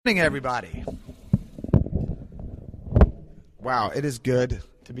Good morning, everybody. Wow, it is good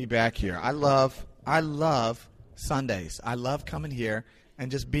to be back here. I love Sundays. I love coming here and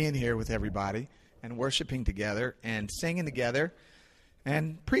just being here with everybody and worshiping together and singing together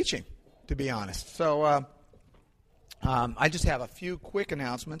and preaching, to be honest. So I just have a few quick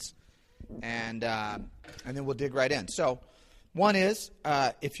announcements, and then we'll dig right in. So one is,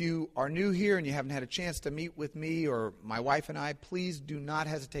 if you are new here and you haven't had a chance to meet with me or my wife and I, please do not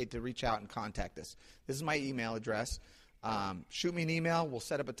hesitate to reach out and contact us. This is my email address. Shoot me an email. We'll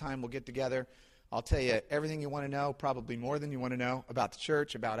set up a time. We'll get together. I'll tell you everything you want to know, probably more than you want to know about the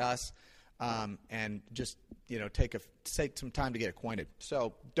church, about us, and just take some time to get acquainted.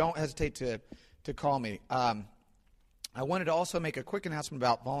 So don't hesitate to call me. I wanted to also make a quick announcement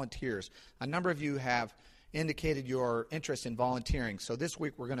about volunteers. A number of you have indicated your interest in volunteering. So this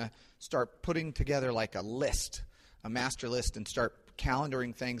week we're going to start putting together like a list, a master list, and start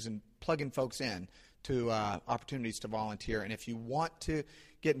calendaring things and plugging folks in to opportunities to volunteer. And if you want to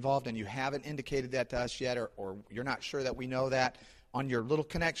get involved and you haven't indicated that to us yet, or you're not sure that we know that, on your little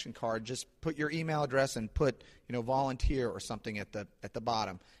connection card, just put your email address and put volunteer or something at the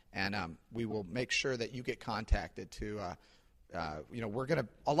bottom, and we will make sure that you get contacted to. We're going to,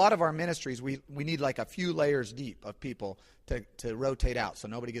 a lot of our ministries, we need like a few layers deep of people to rotate out so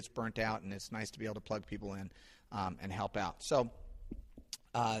nobody gets burnt out, and it's nice to be able to plug people in and help out. So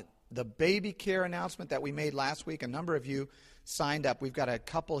the baby care announcement that we made last week, a number of you signed up. We've got a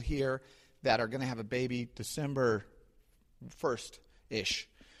couple here that are going to have a baby December 1st-ish.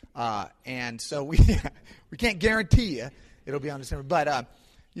 And so we can't guarantee you it'll be on December. But,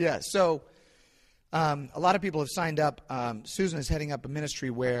 so a lot of people have signed up. Susan is heading up a ministry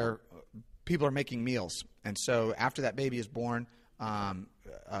where people are making meals. And so after that baby is born,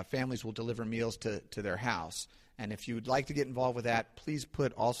 families will deliver meals to their house. And if you would like to get involved with that, please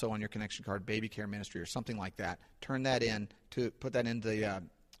put also on your connection card baby care ministry or something like that. Turn that in, put that in the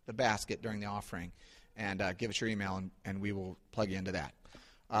basket during the offering, and give us your email, and we will plug you into that.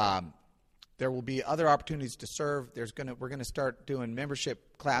 There will be other opportunities to serve. We're going to start doing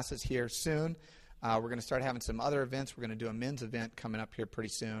membership classes here soon. We're going to start having some other events. We're going to do a men's event coming up here pretty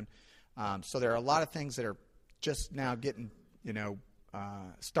soon. So there are a lot of things that are just now getting,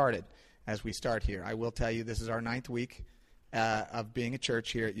 started as we start here. I will tell you, this is our 9th week of being a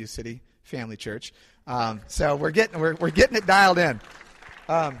church here at U City Family Church. So we're getting it dialed in.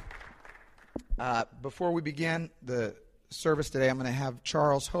 Before we begin the service today, I'm going to have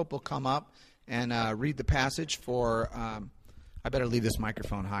Charles Hope will come up and read the passage for. I better leave this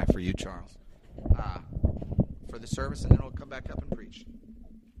microphone high for you, Charles. For the service, and then we'll come back up and preach.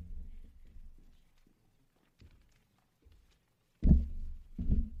 Good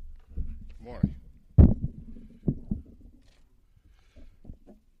morning.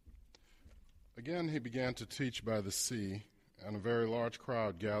 Again, he began to teach by the sea, and a very large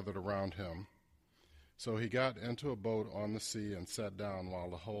crowd gathered around him. So he got into a boat on the sea and sat down while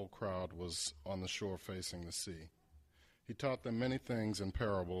the whole crowd was on the shore facing the sea. He taught them many things in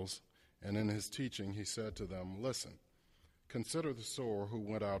parables, and in his teaching he said to them, "Listen, consider the sower who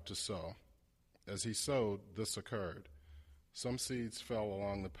went out to sow. As he sowed, this occurred. Some seeds fell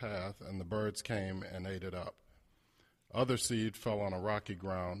along the path, and the birds came and ate it up. Other seed fell on a rocky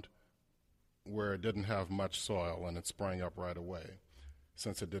ground where it didn't have much soil, and it sprang up right away,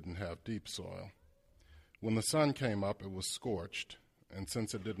 since it didn't have deep soil. When the sun came up, it was scorched, and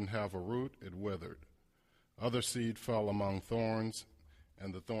since it didn't have a root, it withered. Other seed fell among thorns,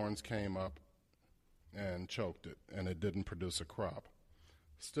 and the thorns came up and choked it, and it didn't produce a crop.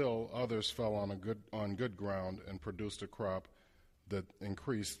 Still, others fell on good ground and produced a crop that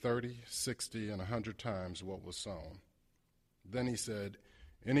increased 30, 60, and 100 times what was sown." Then he said,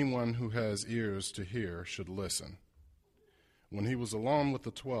 "Anyone who has ears to hear should listen." When he was alone with the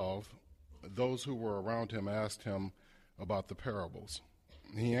 12, those who were around him asked him about the parables.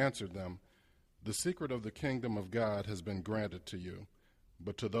 He answered them, "The secret of the kingdom of God has been granted to you,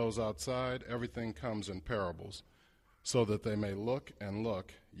 but to those outside everything comes in parables, so that they may look and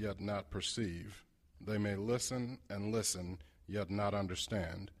look, yet not perceive. They may listen and listen, yet not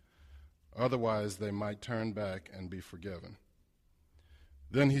understand. Otherwise they might turn back and be forgiven."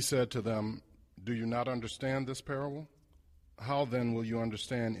 Then he said to them, "Do you not understand this parable? How then will you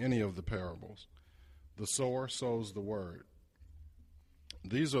understand any of the parables? The sower sows the word.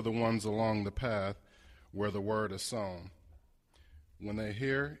 These are the ones along the path where the word is sown. When they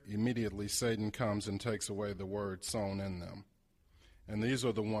hear, immediately Satan comes and takes away the word sown in them. And these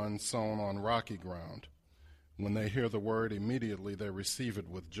are the ones sown on rocky ground. When they hear the word, immediately they receive it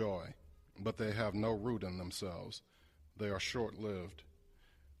with joy, but they have no root in themselves. They are short-lived.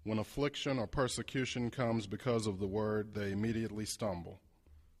 When affliction or persecution comes because of the word, they immediately stumble.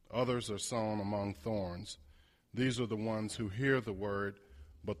 Others are sown among thorns. These are the ones who hear the word,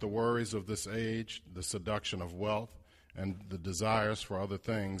 but the worries of this age, the seduction of wealth, and the desires for other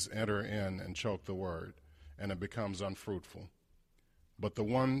things enter in and choke the word, and it becomes unfruitful. But the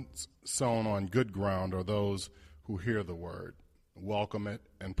ones sown on good ground are those who hear the word, welcome it,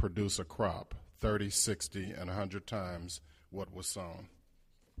 and produce a crop, 30, 60, and 100 times what was sown.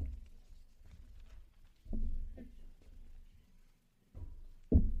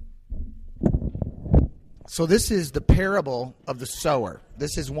 So this is the parable of the sower.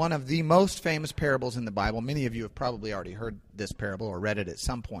 This is one of the most famous parables in the Bible. Many of you have probably already heard this parable or read it at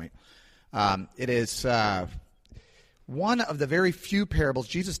some point. It is one of the very few parables.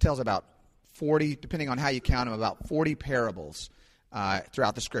 Jesus tells about 40, depending on how you count them, about 40 parables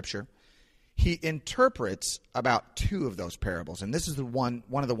throughout the Scripture. He interprets about 2 of those parables, and this is one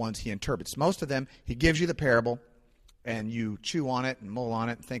of the ones he interprets. Most of them, he gives you the parable, and you chew on it and mull on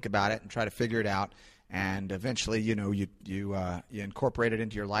it and think about it and try to figure it out. And eventually, you incorporate it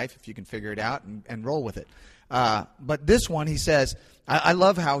into your life if you can figure it out and roll with it. But this one, he says, I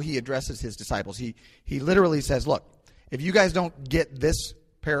love how he addresses his disciples. He literally says, look, if you guys don't get this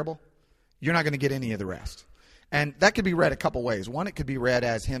parable, you're not going to get any of the rest. And that could be read a couple ways. One, it could be read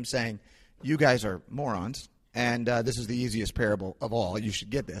as him saying, you guys are morons, and this is the easiest parable of all. You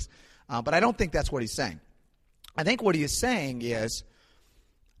should get this. But I don't think that's what he's saying. I think what he is saying is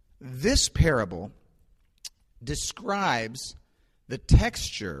this parable describes the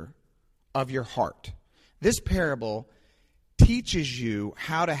texture of your heart. This parable teaches you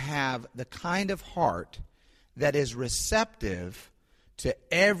how to have the kind of heart that is receptive to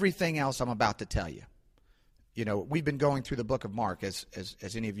everything else I'm about to tell you. We've been going through the book of Mark, as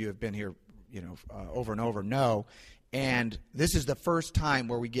any of you have been here, over and over know. And this is the first time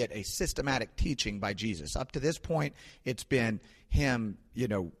where we get a systematic teaching by Jesus. Up to this point, it's been him,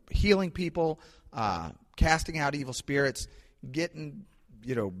 healing people, casting out evil spirits, getting,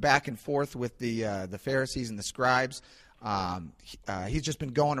 back and forth with the Pharisees and the scribes. He's just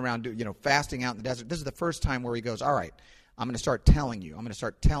been going around, fasting out in the desert. This is the first time where he goes, all right, I'm going to start telling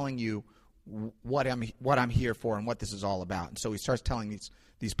you what I'm here for and what this is all about. And so he starts telling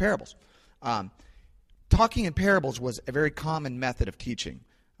these parables. Talking in parables was a very common method of teaching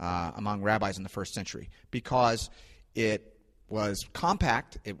among rabbis in the first century because it was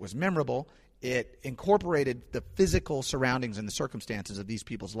compact, it was memorable, it incorporated the physical surroundings and the circumstances of these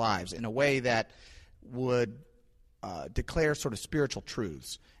people's lives in a way that would declare sort of spiritual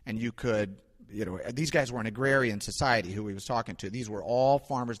truths. And you could, these guys were an agrarian society who he was talking to. These were all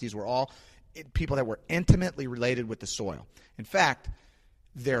farmers. These were all people that were intimately related with the soil. In fact,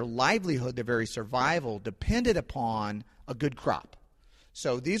 their livelihood, their very survival, depended upon a good crop.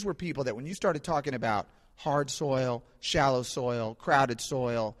 So these were people that when you started talking about hard soil, shallow soil, crowded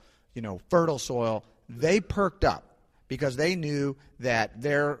soil, fertile soil, they perked up because they knew that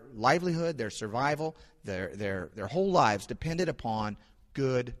their livelihood, their survival, their whole lives depended upon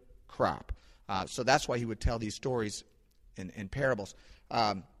good crop. So that's why he would tell these stories in parables.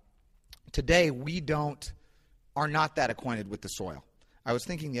 Today, we are not that acquainted with the soil. I was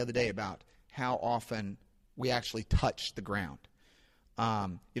thinking the other day about how often we actually touch the ground.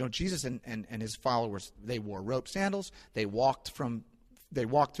 Jesus and his followers, they wore rope sandals. They walked through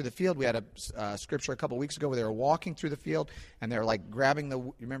the field. We had a scripture a couple weeks ago where they were walking through the field and they're like grabbing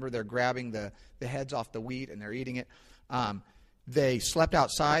they're grabbing the heads off the wheat and they're eating it. They slept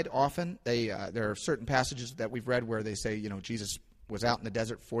outside often. There are certain passages that we've read where they say, Jesus was out in the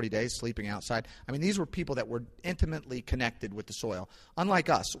desert 40 days sleeping outside. I mean, these were people that were intimately connected with the soil. Unlike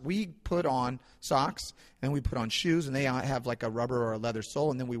us, we put on socks and we put on shoes and they have like a rubber or a leather sole,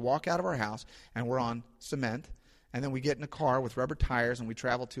 and then we walk out of our house and we're on cement, and then we get in a car with rubber tires and we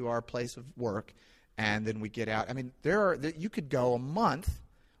travel to our place of work, and then we get out. I mean, you could go a month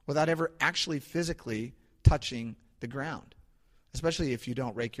without ever actually physically touching the ground, especially if you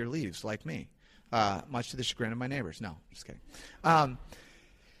don't rake your leaves like me. Much to the chagrin of my neighbors. No, just kidding.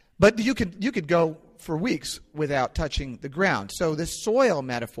 But you could go for weeks without touching the ground. So this soil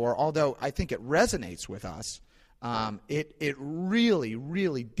metaphor, although I think it resonates with us, it really,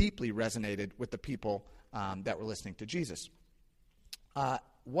 really deeply resonated with the people that were listening to Jesus.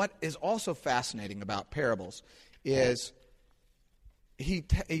 What is also fascinating about parables is he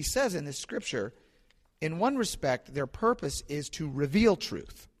says in this scripture, in one respect, their purpose is to reveal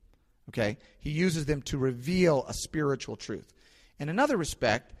truth. Okay? He uses them to reveal a spiritual truth. In another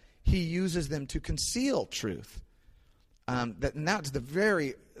respect, he uses them to conceal truth. And that's the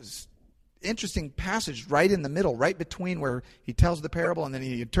very interesting passage right in the middle, right between where he tells the parable and then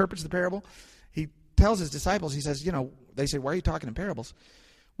he interprets the parable. He tells his disciples, he says, they say, why are you talking in parables?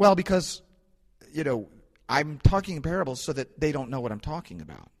 Well, because, I'm talking in parables so that they don't know what I'm talking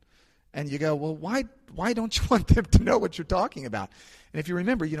about. And you go, well, why don't you want them to know what you're talking about? And if you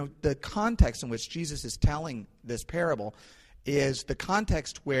remember, the context in which Jesus is telling this parable is the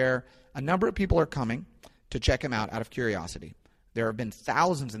context where a number of people are coming to check him out of curiosity. There have been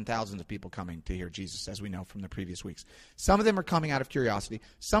thousands and thousands of people coming to hear Jesus, as we know from the previous weeks. Some of them are coming out of curiosity.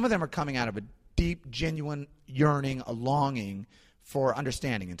 Some of them are coming out of a deep, genuine yearning, a longing for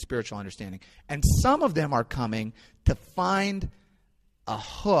understanding and spiritual understanding. And some of them are coming to find a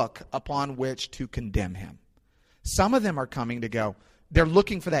hook upon which to condemn him. Some of them are coming to go, they're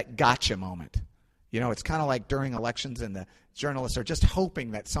looking for that gotcha moment. It's kind of like during elections and the journalists are just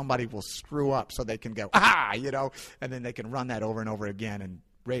hoping that somebody will screw up so they can go, and then they can run that over and over again and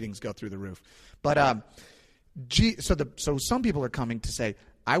ratings go through the roof. But so some people are coming to say,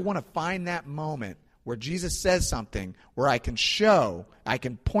 I want to find that moment where Jesus says something where I can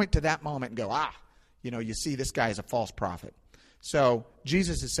point to that moment and go, you see, this guy is a false prophet. So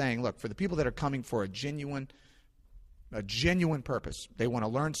Jesus is saying, look, for the people that are coming for a genuine purpose, they want to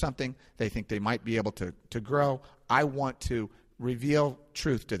learn something, they think they might be able to grow, I want to reveal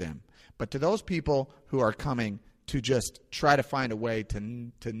truth to them. But to those people who are coming to just try to find a way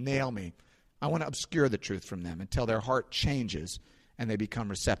to nail me, I want to obscure the truth from them until their heart changes and they become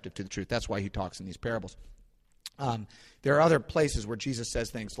receptive to the truth. That's why he talks in these parables. There are other places where Jesus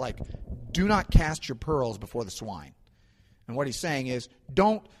says things like, do not cast your pearls before the swine. And what he's saying is,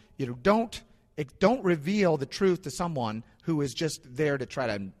 don't reveal the truth to someone who is just there to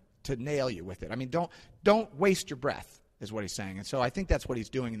try to nail you with it. I mean, don't waste your breath, is what he's saying. And so I think that's what he's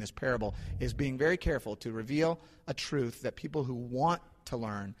doing in this parable, is being very careful to reveal a truth that people who want to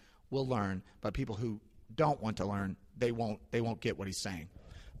learn will learn, but people who don't want to learn, they won't get what he's saying.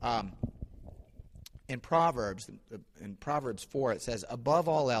 In Proverbs 4, it says, above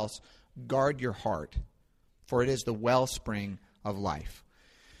all else, guard your heart, for it is the wellspring of life.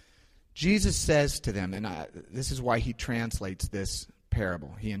 Jesus says to them, and this is why he translates this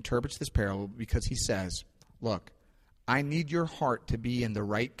parable. He interprets this parable because he says, look, I need your heart to be in the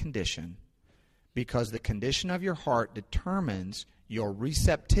right condition because the condition of your heart determines your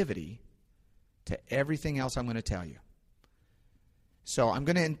receptivity to everything else I'm going to tell you. So I'm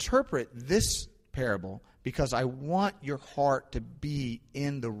going to interpret this parable because I want your heart to be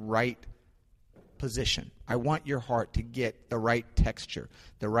in the right position. I want your heart to get the right texture,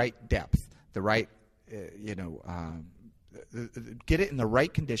 the right depth, the right, get it in the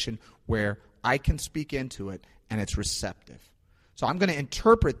right condition where I can speak into it and it's receptive. So I'm going to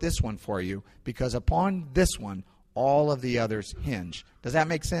interpret this one for you because upon this one, all of the others hinge. Does that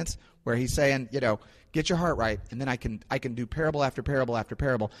make sense? Where he's saying, get your heart right, and then I can do parable after parable after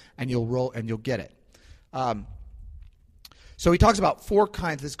parable, and you'll get it. So he talks about 4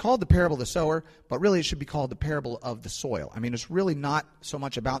 kinds. It's called the parable of the sower, but really it should be called the parable of the soil. I mean, it's really not so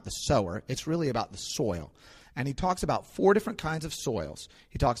much about the sower. It's really about the soil. And he talks about 4 different kinds of soils.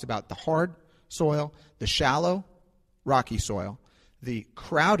 He talks about the hard soil, the shallow, rocky soil, the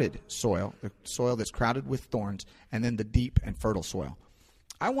crowded soil, the soil that's crowded with thorns, and then the deep and fertile soil.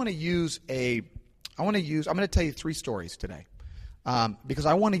 I'm going to tell you 3 stories today because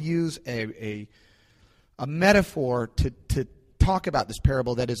I want to use a metaphor to talk about this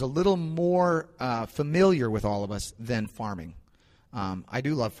parable that is a little more familiar with all of us than farming. I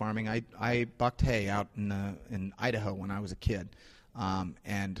do love farming. I bucked hay out in Idaho when I was a kid,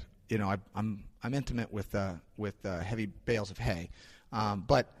 and I'm intimate with heavy bales of hay.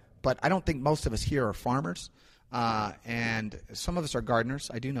 But I don't think most of us here are farmers, and some of us are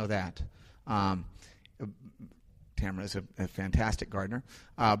gardeners. I do know that. Tamara is a fantastic gardener,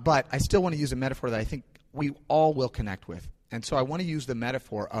 but I still want to use a metaphor that I think we all will connect with. And so I want to use the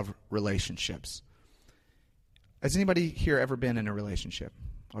metaphor of relationships. Has anybody here ever been in a relationship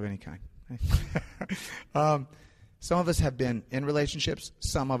of any kind? Some of us have been in relationships.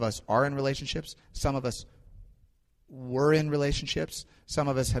 Some of us are in relationships. Some of us were in relationships. Some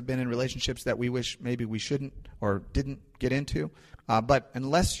of us have been in relationships that we wish maybe we shouldn't or didn't get into. But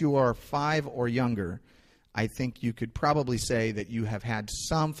unless you are 5 or younger, I think you could probably say that you have had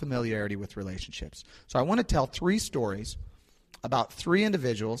some familiarity with relationships. So I want to tell 3 stories about 3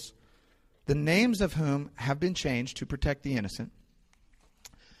 individuals, the names of whom have been changed to protect the innocent,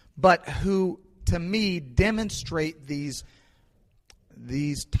 but who, to me, demonstrate these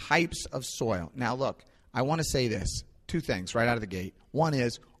types of soil. Now, look, I want to say this, 2 things right out of the gate. One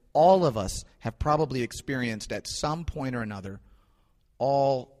is, all of us have probably experienced at some point or another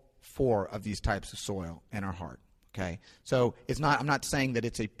all 4 of these types of soil in our heart. Okay, so I'm not saying that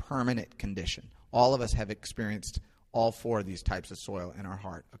it's a permanent condition. All of us have experienced all 4 of these types of soil in our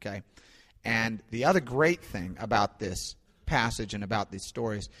heart. Okay, and the other great thing about this passage and about these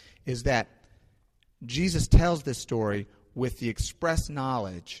stories is that Jesus tells this story with the express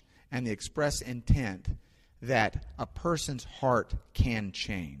knowledge and the express intent that a person's heart can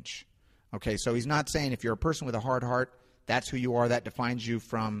change. Okay, so he's not saying if you're a person with a hard heart, that's who you are, that defines you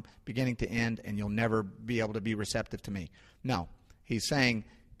from beginning to end, and you'll never be able to be receptive to me. No, he's saying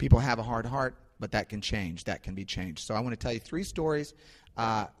people have a hard heart, but that can change. That can be changed. So I want to tell you 3 stories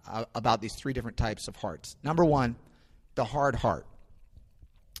about these 3 different types of hearts. Number 1, the hard heart.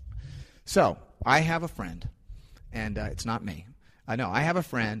 So I have a friend, and it's not me. I have a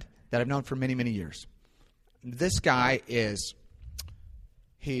friend that I've known for many, many years. This guy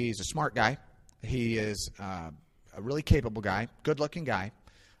he's a smart guy. He is a really capable guy, good-looking guy.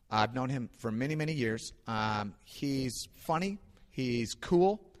 I've known him for many, many years. He's funny. He's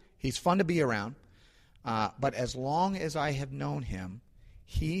cool. He's fun to be around. But as long as I have known him,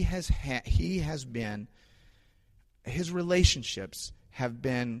 his relationships have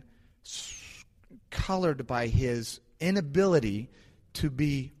been colored by his inability to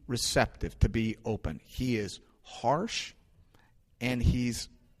be receptive, to be open. He is harsh, and he's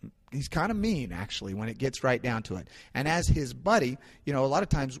kind of mean, actually, when it gets right down to it. And as his buddy, a lot of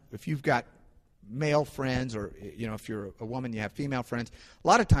times if you've got male friends, or if you're a woman, you have female friends, a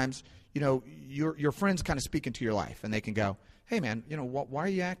lot of times, your friends kind of speak into your life, and they can go, hey, man, why are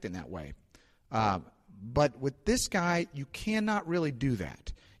you acting that way? But with this guy, you cannot really do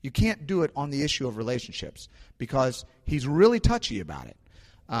that. You can't do it on the issue of relationships because he's really touchy about it.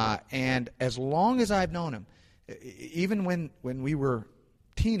 And as long as I've known him, even when we were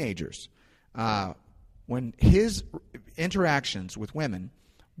teenagers, when his interactions with women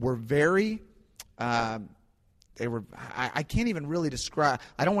were very, I can't even really describe,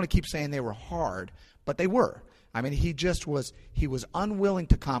 I don't want to keep saying they were hard, but they were. I mean, he was unwilling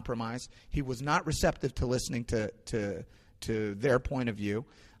to compromise. He was not receptive to listening to their point of view.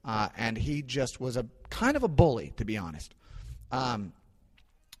 And he just was a kind of a bully, to be honest.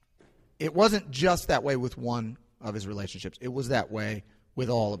 It wasn't just that way with one of his relationships. It was that way with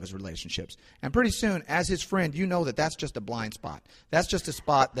all of his relationships. And pretty soon, as his friend, that's just a blind spot. That's just a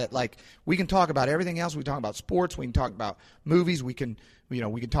spot that, we can talk about everything else. We can talk about sports. We can talk about movies. We can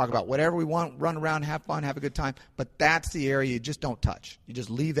talk about whatever we want, run around, have fun, have a good time. But that's the area you just don't touch. You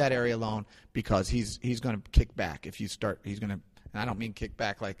just leave that area alone because he's going to kick back if you start. And I don't mean kick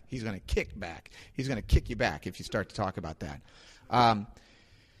back like he's going to kick back. He's going to kick you back if you start to talk about that.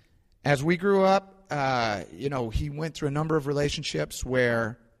 As we grew up, he went through a number of relationships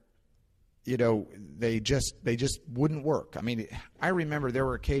where, they just wouldn't work. I mean, I remember there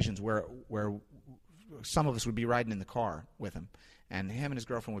were occasions where some of us would be riding in the car with him, and him and his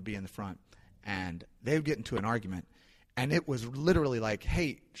girlfriend would be in the front, and they would get into an argument. And it was literally like,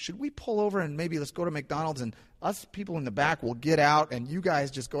 hey, should we pull over and maybe let's go to McDonald's and us people in the back will get out and you guys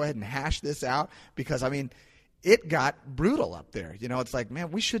just go ahead and hash this out? Because, it got brutal up there. It's like,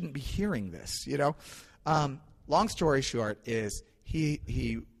 man, we shouldn't be hearing this, Long story short is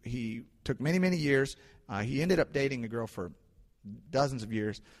he took many, many years. He ended up dating a girl for dozens of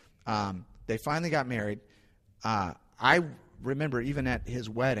years. They finally got married. I remember even at his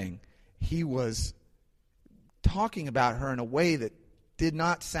wedding, he was talking about her in a way that did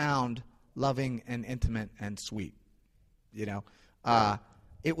not sound loving and intimate and sweet.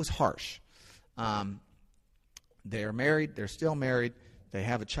 It was harsh. They're married. They're still married. They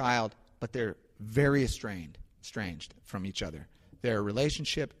have a child, but they're very estranged from each other. Their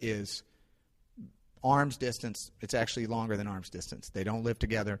relationship is arm's distance. It's actually longer than arm's distance. They don't live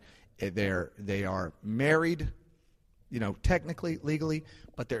together. They are married, technically, legally,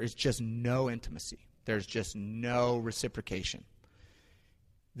 but there is just no intimacy. There's just no reciprocation.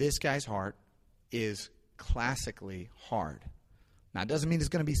 This guy's heart is classically hard. Now, it doesn't mean it's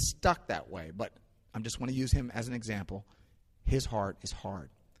going to be stuck that way, but I just want to use him as an example. His heart is hard.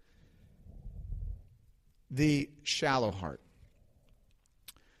 The shallow heart.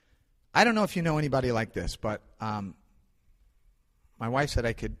 I don't know if you know anybody like this, but my wife said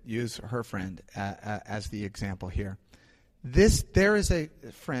I could use her friend as the example here. There is a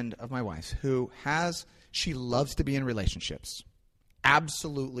friend of my wife's she loves to be in relationships.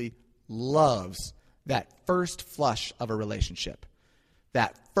 Absolutely loves that first flush of a relationship.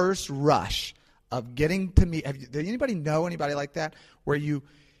 That first rush of getting to meet. Did anybody know anybody like that? Where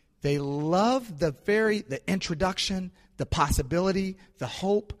they love the introduction, the possibility, the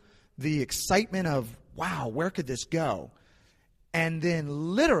hope, the excitement of, wow, where could this go? And then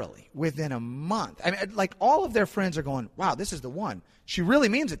literally within a month, I mean, like all of their friends are going, wow, this is the one. She really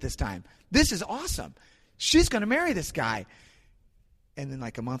means it this time. This is awesome. She's going to marry this guy. And then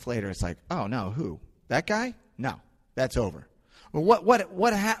like a month later, it's like, oh, no, who? That guy? No, that's over. Well,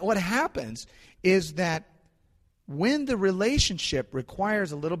 what happens is that when the relationship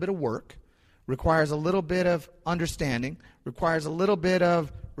requires a little bit of work, requires a little bit of understanding, requires a little bit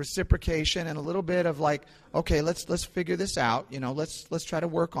of reciprocation and a little bit of like, okay, let's figure this out. Let's try to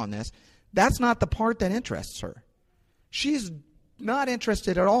work on this. That's not the part that interests her. She's not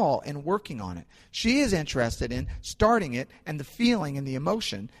interested at all in working on it. She is interested in starting it and the feeling and the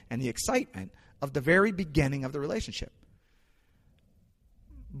emotion and the excitement of the very beginning of the relationship.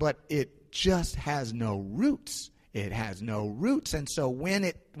 But it just has no roots. It has no roots. And so when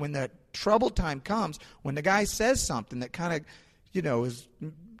the trouble time comes, when the guy says something that kind of,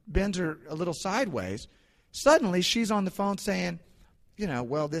 bends her a little sideways, suddenly she's on the phone saying,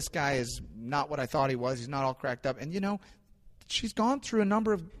 well, this guy is not what I thought he was. He's not all cracked up. And, she's gone through a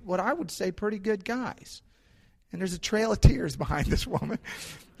number of what I would say pretty good guys. And there's a trail of tears behind this woman,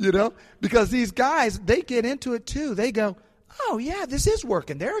 because these guys, they get into it too. They go, oh, yeah, this is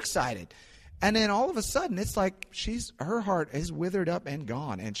working. They're excited. And then all of a sudden, it's like her heart is withered up and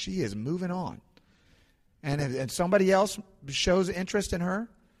gone, and she is moving on. And somebody else shows interest in her,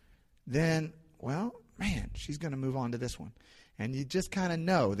 then, well, man, she's going to move on to this one. And you just kind of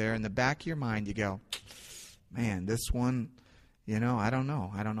know there in the back of your mind, you go, man, this one, I don't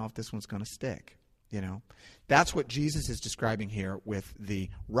know. I don't know if this one's going to stick. That's what Jesus is describing here with the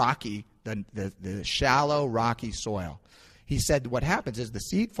rocky, the shallow, rocky soil. He said what happens is the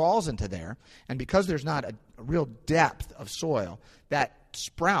seed falls into there, and because there's not a real depth of soil, that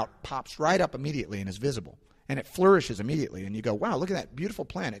sprout pops right up immediately and is visible. And it flourishes immediately. And you go, wow, look at that beautiful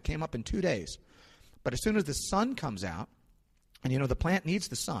plant. It came up in 2 days. But as soon as the sun comes out, and the plant needs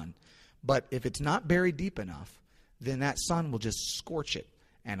the sun, but if it's not buried deep enough, then that sun will just scorch it,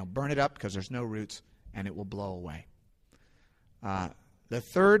 and it'll burn it up because there's no roots, and it will blow away. The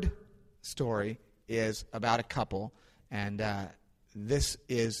third story is about a couple. And this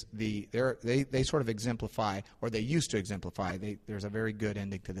is they sort of exemplify, or they used to exemplify. There's a very good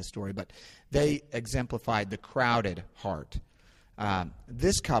ending to this story, but they exemplified the crowded heart.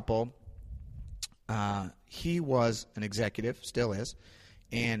 This couple, he was an executive, still is,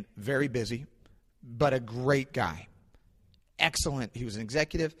 and very busy, but a great guy. Excellent. He was an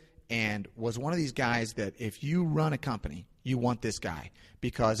executive and was one of these guys that if you run a company, you want this guy,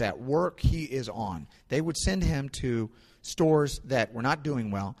 because at work he is on. They would send him to stores that were not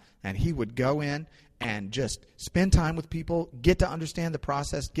doing well, and he would go in and just spend time with people, get to understand the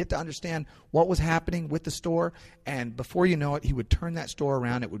process, get to understand what was happening with the store, and before you know it, he would turn that store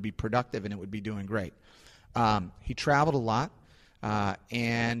around. It would be productive, and it would be doing great. He traveled a lot,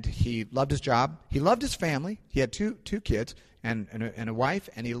 and he loved his job. He loved his family. He had two kids and a wife,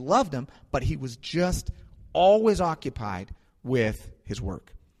 and he loved them, but he was just always occupied with his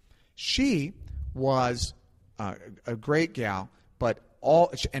work. She was a great gal,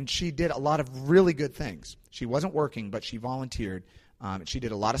 and she did a lot of really good things. She wasn't working, but she volunteered. She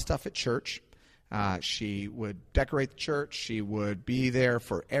did a lot of stuff at church. She would decorate the church. She would be there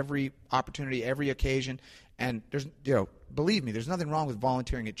for every opportunity, every occasion. And there's, believe me, there's nothing wrong with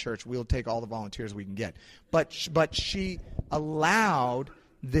volunteering at church. We'll take all the volunteers we can get. But she allowed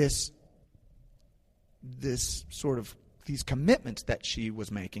this sort of these commitments that she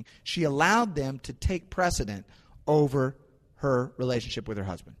was making, she allowed them to take precedent over her relationship with her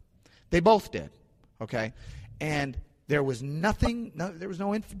husband. They both did, okay? And there was there was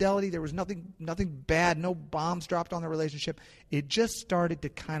no infidelity, there was nothing bad, no bombs dropped on the relationship. It just started to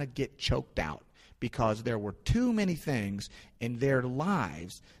kind of get choked out because there were too many things in their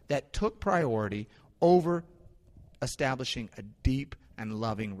lives that took priority over establishing a deep and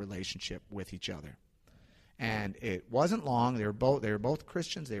loving relationship with each other. And it wasn't long. They were both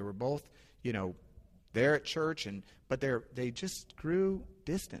Christians. They were both, there at church, but they just grew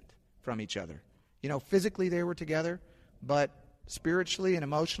distant from each other. Physically they were together, but spiritually and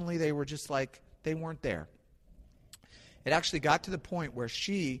emotionally they were just like they weren't there. It actually got to the point where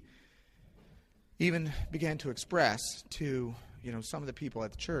she even began to express to, some of the people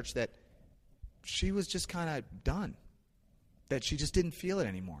at the church that she was just kind of done, that she just didn't feel it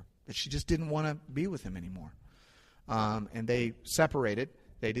anymore, that she just didn't want to be with him anymore. And they separated.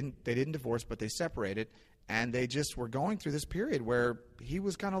 They didn't divorce, but they separated, and they just were going through this period where he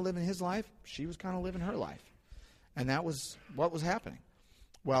was kind of living his life, she was kind of living her life. And that was what was happening.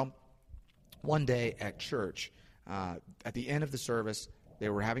 Well, one day at church, at the end of the service, they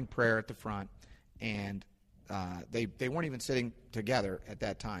were having prayer at the front, and they weren't even sitting together at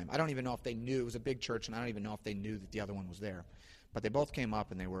that time. I don't even know if they knew. It was a big church, and I don't even know if they knew that the other one was there. But they both came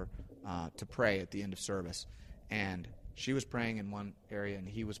up, and they were to pray at the end of service. And she was praying in one area, and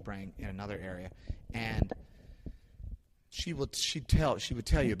he was praying in another area. And she would tell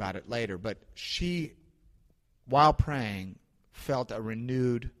you about it later. But she, while praying, felt a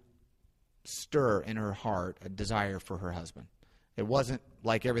renewed stir in her heart, a desire for her husband. It wasn't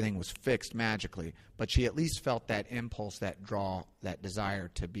like everything was fixed magically, but she at least felt that impulse, that draw, that desire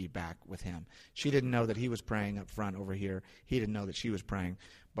to be back with him. She didn't know that he was praying up front over here. He didn't know that she was praying.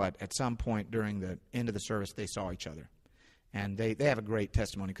 But at some point during the end of the service, they saw each other. And they have a great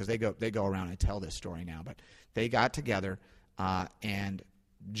testimony because they go around and tell this story now. But they got together and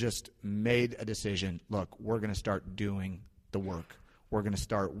just made a decision. Look, we're going to start doing the work. We're going to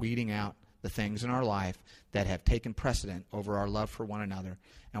start weeding out the things in our life that have taken precedent over our love for one another,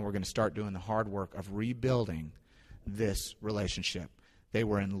 and we're going to start doing the hard work of rebuilding this relationship. They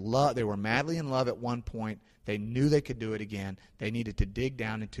were in love. They were madly in love at one point. They knew they could do it again. They needed to dig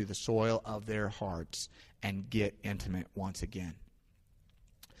down into the soil of their hearts and get intimate once again.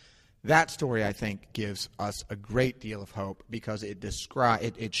 That story, I think, gives us a great deal of hope because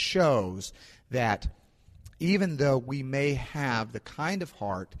it shows that even though we may have the kind of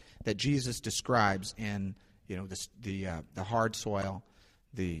heart that Jesus describes in, the hard soil,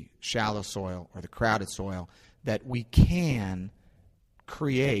 the shallow soil, or the crowded soil, that we can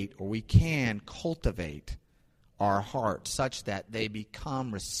create or we can cultivate our hearts such that they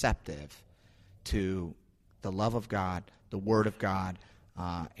become receptive to the love of God, the Word of God,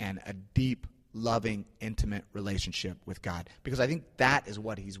 and a deep, loving, intimate relationship with God. Because I think that is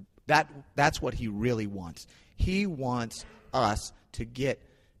what that's what he really wants. He wants us to get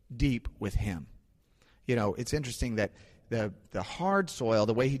deep with him. It's interesting that the hard soil,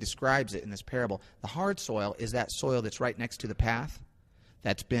 the way he describes it in this parable, the hard soil is that soil that's right next to the path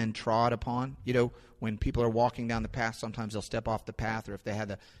that's been trod upon. When people are walking down the path, sometimes they'll step off the path, or if they had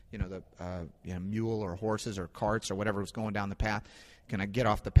the mule or horses or carts or whatever was going down the path, can I get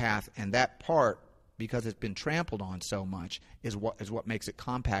off the path? And that part, because it's been trampled on so much, is what makes it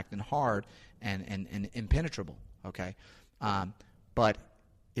compact and hard and impenetrable. Okay, but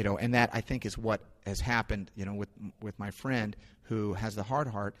and that I think is what has happened. With my friend who has the hard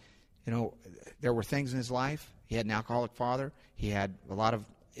heart. There were things in his life. He had an alcoholic father. He had a lot of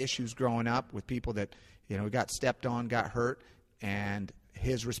issues growing up with people that got stepped on, got hurt, and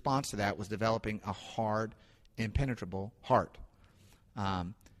his response to that was developing a hard, impenetrable heart.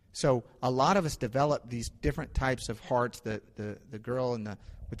 So a lot of us develop these different types of hearts. The girl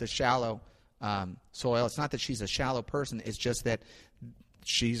with the shallow soil. It's not that she's a shallow person. It's just that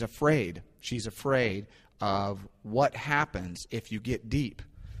she's afraid. She's afraid of what happens if you get deep.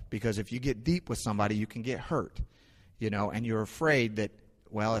 Because if you get deep with somebody, you can get hurt. And you're afraid that,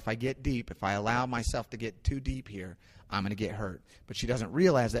 well, if I get deep, if I allow myself to get too deep here, I'm going to get hurt. But she doesn't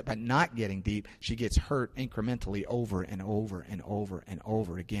realize that by not getting deep, she gets hurt incrementally over and over and over and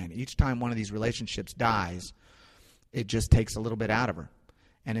over again. Each time one of these relationships dies, it just takes a little bit out of her.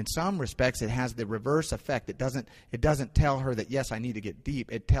 And in some respects, it has the reverse effect. It doesn't tell her that, yes, I need to get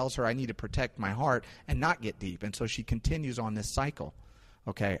deep. It tells her I need to protect my heart and not get deep. And so she continues on this cycle,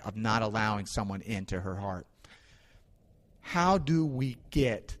 of not allowing someone into her heart. How do we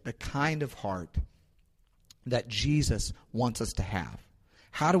get the kind of heart that Jesus wants us to have?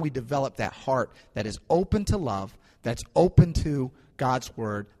 How do we develop that heart that is open to love, that's open to God's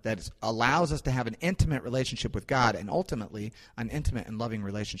Word, that allows us to have an intimate relationship with God and ultimately an intimate and loving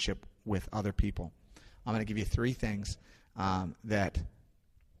relationship with other people? I'm going to give you 3 things that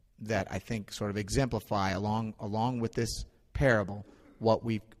I think sort of exemplify along with this parable what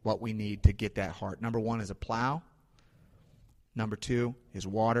we need to get that heart. Number 1 is a plow. Number 2 is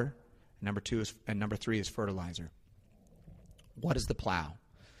water. Number 3 is fertilizer. What is the plow?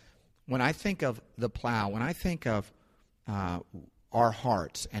 When I think of the plow, when I think of our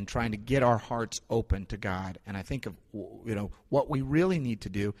hearts and trying to get our hearts open to God, and I think of what we really need to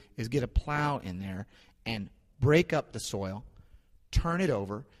do is get a plow in there and break up the soil, turn it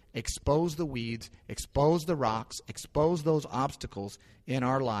over, expose the weeds, expose the rocks, expose those obstacles in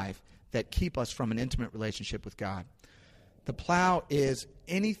our life that keep us from an intimate relationship with God. The plow is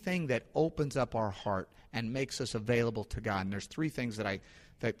anything that opens up our heart and makes us available to God. And there's 3 things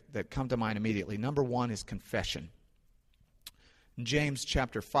that come to mind immediately. Number 1 is confession. In James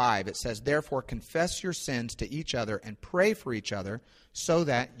chapter 5, it says, "Therefore confess your sins to each other and pray for each other so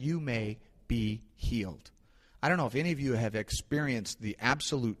that you may be healed." I don't know if any of you have experienced the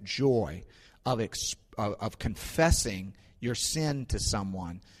absolute joy of confessing your sin to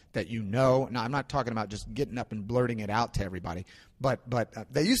someone that you know. Now, I'm not talking about just getting up and blurting it out to everybody, but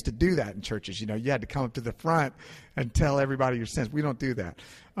they used to do that in churches. You know, you had to come up to the front and tell everybody your sins. We don't do that.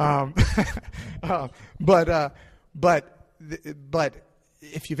 But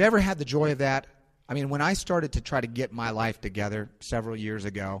if you've ever had the joy of that, I mean, when I started to try to get my life together several years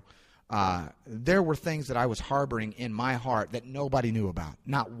ago, there were things that I was harboring in my heart that nobody knew about.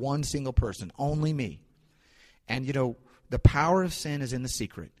 Not one single person, only me. And, you know, the power of sin is in the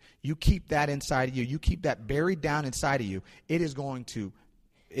secret. You keep that inside of you. You keep that buried down inside of you. It's going to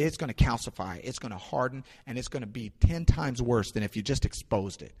calcify. It's going to harden, and it's going to be 10 times worse than if you just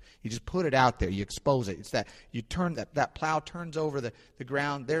exposed it. You just put it out there. You expose it. It's that you turn that plow turns over the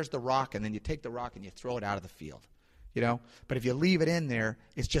ground. There's the rock, and then you take the rock and you throw it out of the field. You know, but if you leave it in there,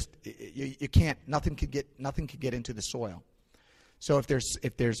 it's just you can't. Nothing could get into the soil. So if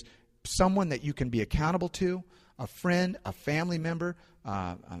there's someone that you can be accountable to, a friend, a family member,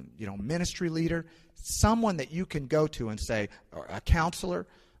 ministry leader, someone that you can go to and say, or a counselor,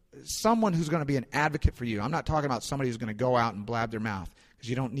 someone who's going to be an advocate for you. I'm not talking about somebody who's going to go out and blab their mouth, because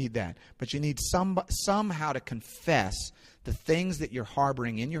you don't need that. But you need somehow to confess the things that you're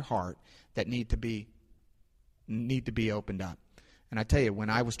harboring in your heart that need to be opened up. And I tell you, when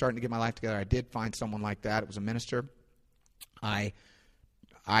I was starting to get my life together, I did find someone like that. It was a minister. I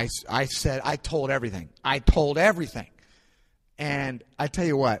said, I told everything. And I tell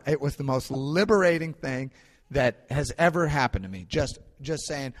you what, it was the most liberating thing that has ever happened to me. Just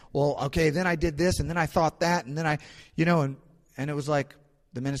saying, well, okay, then I did this, and then I thought that, and then and it was like,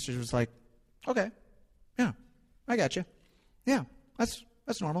 the minister was like, okay, yeah, I got you. Yeah, that's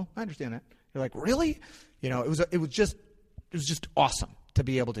normal. I understand that. You're like, really? You know, it was just awesome to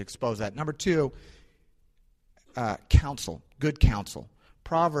be able to expose that. Number 2, counsel, good counsel.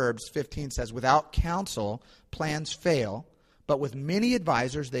 Proverbs 15 says, without counsel, plans fail, but with many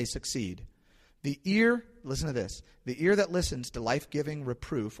advisors, they succeed. The ear, listen to this, the ear that listens to life-giving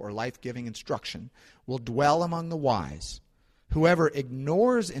reproof or life-giving instruction will dwell among the wise. Whoever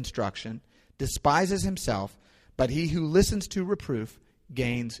ignores instruction despises himself, but he who listens to reproof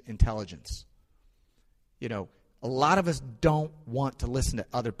gains intelligence. You know, a lot of us don't want to listen to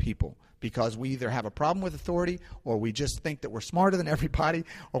other people because we either have a problem with authority, or we just think that we're smarter than everybody,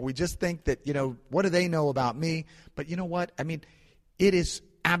 or we just think that, you know, what do they know about me? But you know what? I mean, it is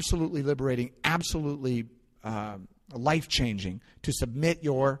absolutely liberating, absolutely life-changing to submit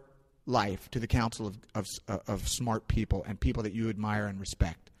your life to the counsel of smart people and people that you admire and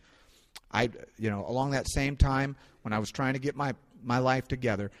respect. Along that same time when I was trying to get my life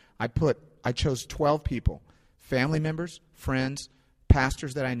together, I chose 12 people, family members, friends,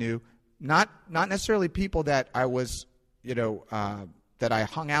 pastors that I knew, not necessarily people that I was, that I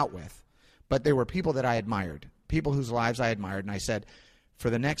hung out with, but they were people that I admired, people whose lives I admired. And I said,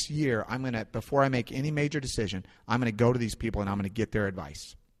 for the next year, before I make any major decision, I'm going to go to these people and I'm going to get their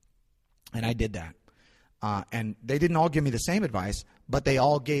advice. And I did that. And they didn't all give me the same advice, but they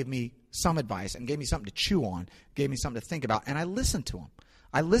all gave me some advice and gave me something to chew on, gave me something to think about, and I listened to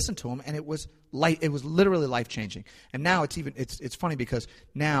them. And it was literally life-changing. And now it's funny because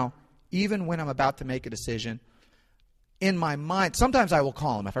now, even when I'm about to make a decision, in my mind, sometimes I will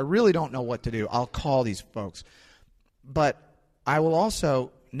call them. If I really don't know what to do, I'll call these folks. But I will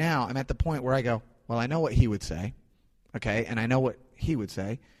also, now I'm at the point where I go, well, I know what he would say, okay, and I know what he would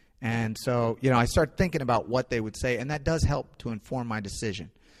say. And so, I start thinking about what they would say, and that does help to inform my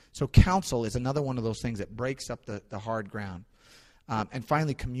decision. So counsel is another one of those things that breaks up the hard ground. And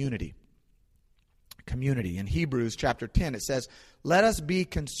finally, community. Community. In Hebrews chapter 10, it says, let us be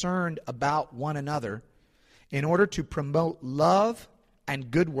concerned about one another in order to promote love and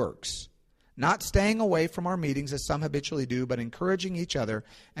good works, not staying away from our meetings as some habitually do, but encouraging each other,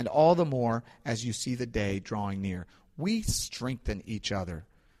 and all the more as you see the day drawing near. We strengthen each other.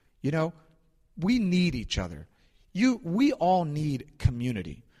 We need each other. We all need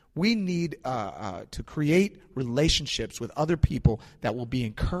community. We need to create relationships with other people that will be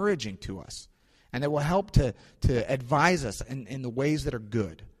encouraging to us and that will help to advise us in the ways that are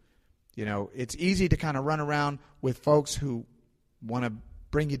good. It's easy to kind of run around with folks who want to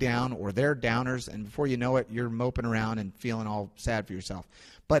bring you down, or they're downers, and before you know it, you're moping around and feeling all sad for yourself.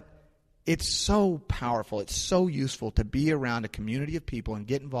 But it's so powerful, it's so useful to be around a community of people and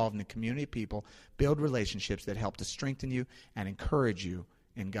get involved in a community of people, build relationships that help to strengthen you and encourage you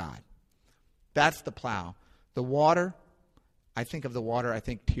in God. That's the plow. The water, I think of the water, I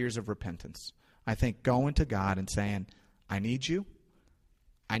think tears of repentance. I think going to God and saying, I need you,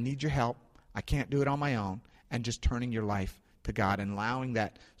 I need your help, I can't do it on my own, and just turning your life to God and allowing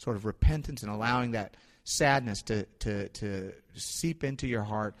that sort of repentance and allowing that sadness to seep into your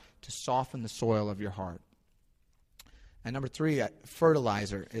heart, to soften the soil of your heart. And number 3,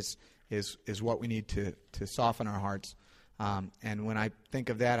 fertilizer is what we need to soften our hearts. And when I think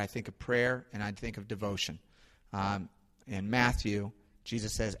of that, I think of prayer and I think of devotion. In Matthew,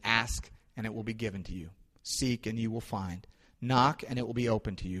 Jesus says, "Ask and it will be given to you. Seek and you will find. Knock and it will be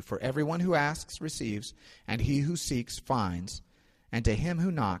open to you. For everyone who asks receives, and he who seeks finds, and to him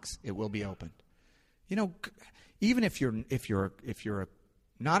who knocks it will be opened." You know, even if you're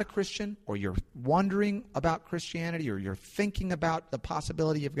not a Christian, or you're wondering about Christianity, or you're thinking about the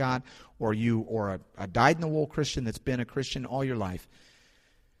possibility of God, or a dyed-in-the-wool Christian that's been a Christian all your life,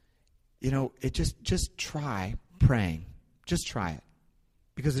 you know, it just try praying. Just try it,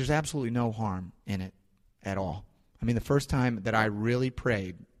 because there's absolutely no harm in it at all. I mean, the first time that I really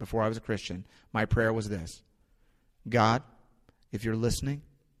prayed before I was a Christian, my prayer was this: God, if you're listening,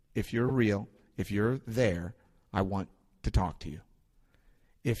 if you're real, if you're there, I want to talk to you.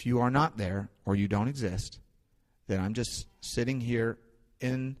 If you are not there, or you don't exist, then I'm just sitting here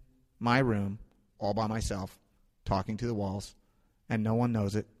in my room all by myself, talking to the walls, and no one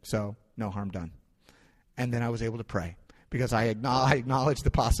knows it, so no harm done. And then I was able to pray, because I acknowledged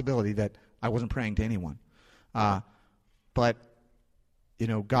the possibility that I wasn't praying to anyone. But, you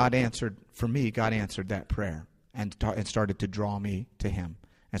know, God answered that prayer and started to draw me to Him,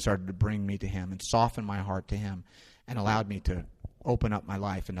 and started to bring me to Him and soften my heart to Him, and allowed me to open up my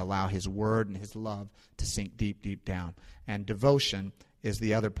life and allow His Word and His love to sink deep, deep down. And devotion is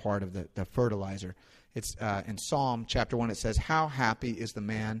the other part of the fertilizer. It's in Psalm chapter 1, it says, "How happy is the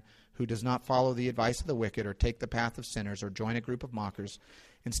man who does not follow the advice of the wicked, or take the path of sinners, or join a group of mockers.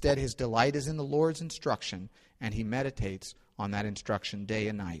 Instead, his delight is in the Lord's instruction, and he meditates on that instruction day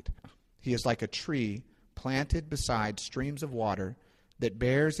and night. He is like a tree planted beside streams of water, that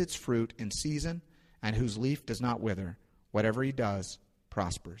bears its fruit in season, and whose leaf does not wither. Whatever he does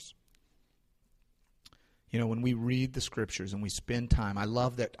prospers." You know, when we read the Scriptures and we spend time, I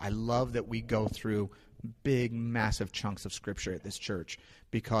love that we go through big, massive chunks of Scripture at this church,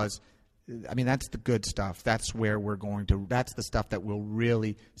 because, I mean, that's the good stuff. That's where that's the stuff that will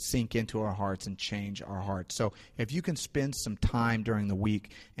really sink into our hearts and change our hearts. So if you can spend some time during the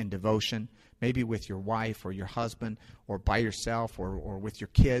week in devotion, maybe with your wife or your husband, or by yourself, or with your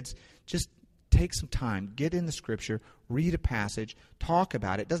kids, just take some time, get in the Scripture, read a passage, talk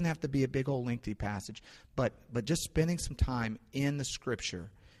about it. It doesn't have to be a big old lengthy passage, but just spending some time in the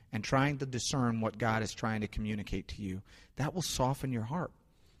Scripture and trying to discern what God is trying to communicate to you, that will soften your heart.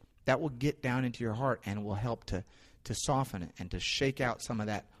 That will get down into your heart and will help to soften it and to shake out some of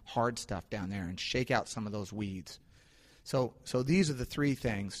that hard stuff down there and shake out some of those weeds. So these are the 3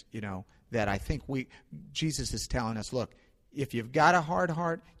 things, you know, that I think Jesus is telling us, look, if you've got a hard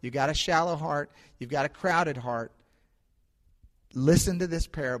heart, you've got a shallow heart, you've got a crowded heart, listen to this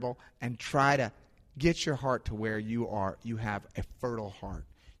parable and try to get your heart to where you have a fertile heart.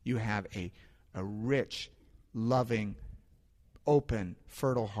 You have a rich, loving, open,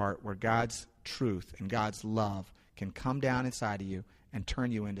 fertile heart where God's truth and God's love can come down inside of you and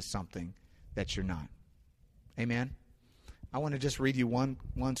turn you into something that you're not. Amen? I want to just read you one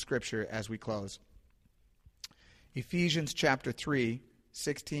scripture as we close. Ephesians chapter 3,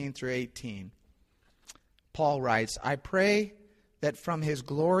 16 through 18. Paul writes, "I pray that from His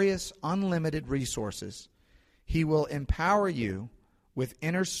glorious, unlimited resources, He will empower you with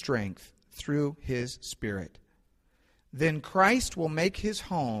inner strength through His Spirit. Then Christ will make His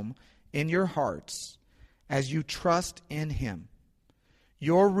home in your hearts as you trust in Him.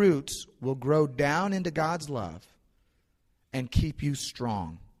 Your roots will grow down into God's love and keep you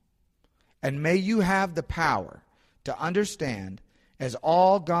strong. And may you have the power to understand, as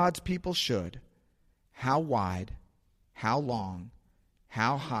all God's people should, how wide, how long,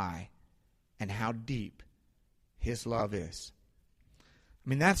 how high, and how deep His love is." I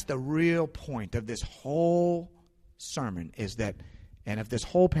mean, that's the real point of this whole sermon, is that, and of this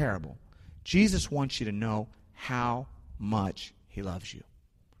whole parable, Jesus wants you to know how much He loves you.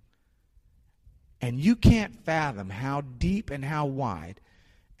 And you can't fathom how deep and how wide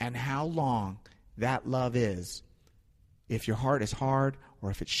and how long that love is if your heart is hard,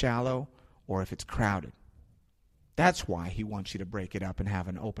 or if it's shallow, or if it's crowded. That's why He wants you to break it up and have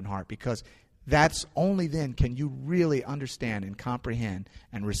an open heart, because that's only then can you really understand and comprehend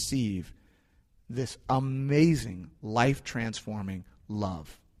and receive this amazing, life-transforming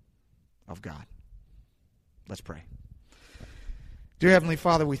love of God. Let's pray. Dear Heavenly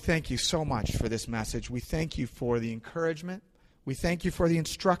Father, we thank You so much for this message. We thank You for the encouragement. We thank You for the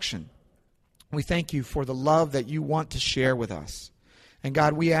instruction. We thank You for the love that You want to share with us. And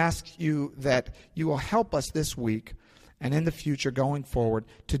God, we ask you that you will help us this week and in the future going forward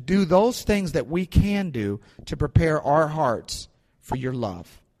to do those things that we can do to prepare our hearts for your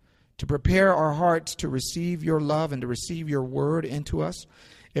love, to prepare our hearts to receive your love and to receive your word into us.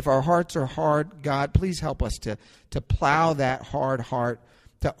 If our hearts are hard, God, please help us to plow that hard heart,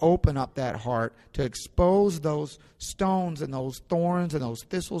 to open up that heart, to expose those stones and those thorns and those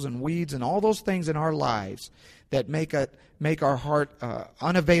thistles and weeds and all those things in our lives that make our heart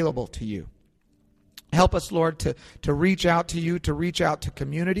unavailable to you. Help us, Lord, to reach out to you, to reach out to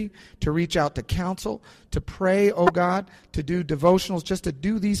community, to reach out to counsel, to pray, oh God, to do devotionals, just to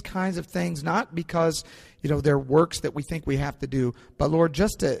do these kinds of things, not because, they're works that we think we have to do, but Lord,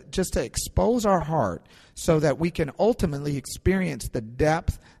 just to expose our heart so that we can ultimately experience the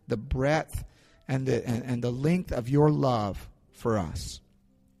depth, the breadth, and the length of your love for us.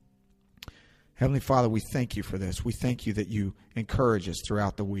 Heavenly Father, we thank you for this. We thank you that you encourage us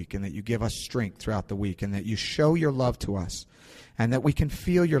throughout the week and that you give us strength throughout the week and that you show your love to us and that we can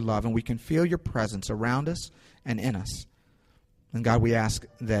feel your love and we can feel your presence around us and in us. And God, we ask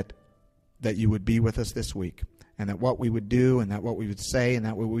that you would be with us this week and that what we would do and that what we would say and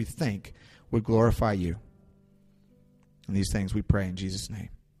that what we think would glorify you. And these things we pray in Jesus' name.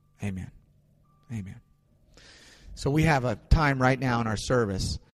 Amen. Amen. So we have a time right now in our service